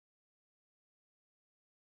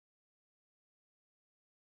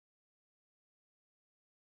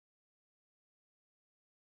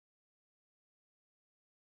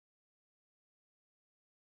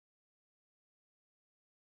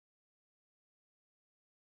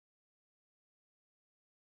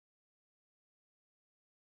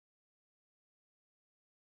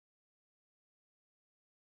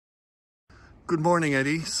Good morning,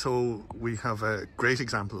 Eddie. So we have a great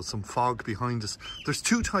example of some fog behind us. There's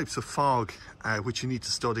two types of fog which you need to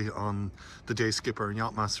study on the Day Skipper and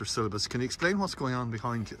Yachtmaster syllabus. Can you explain what's going on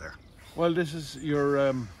behind you there? Well, this is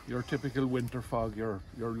your typical winter fog, your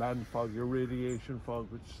land fog, your radiation fog,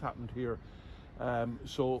 which has happened here.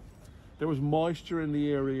 So there was moisture in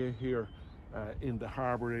the area here, in the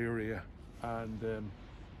harbour area, and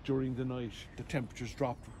during the night the temperatures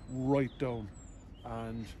dropped right down,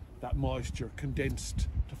 and that moisture condensed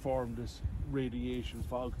to form this radiation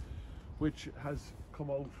fog, which has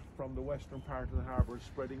come out from the western part of the harbour,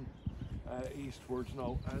 spreading eastwards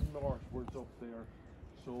now and northwards up there.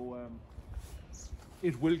 So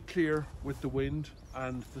it will clear with the wind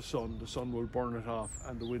and the sun. The sun will burn it off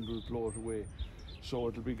and the wind will blow it away. So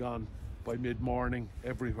it'll be gone by mid-morning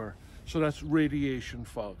everywhere. So that's radiation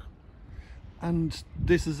fog. And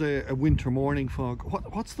this is a winter morning fog.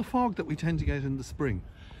 What's the fog that we tend to get in the spring?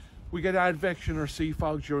 We get advection or sea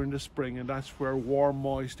fog during the spring, and that's where warm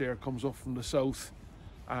moist air comes up from the south,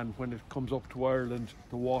 and when it comes up to Ireland,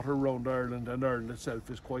 the water around Ireland and Ireland itself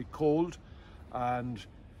is quite cold, and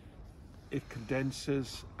it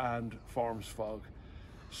condenses and forms fog.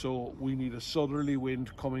 So we need a southerly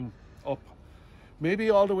wind coming up, maybe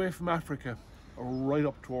all the way from Africa or right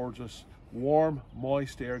up towards us. Warm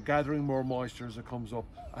moist air gathering more moisture as it comes up,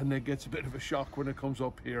 and then gets a bit of a shock when it comes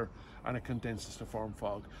up here and it condenses to form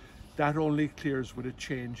fog. That only clears with a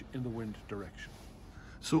change in the wind direction.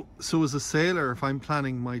 So as a sailor, if I'm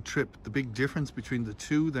planning my trip, the big difference between the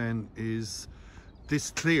two then is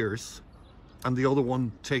this clears and the other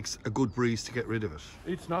one takes a good breeze to get rid of it.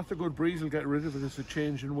 It's not the good breeze will get rid of it, it's a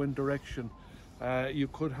change in wind direction. You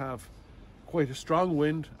could have quite a strong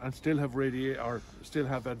wind and still have still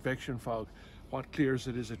have advection fog. What clears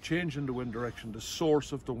it is a change in the wind direction, the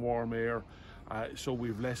source of the warm air, so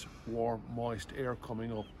we've less warm moist air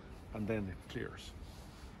coming up, and then it clears.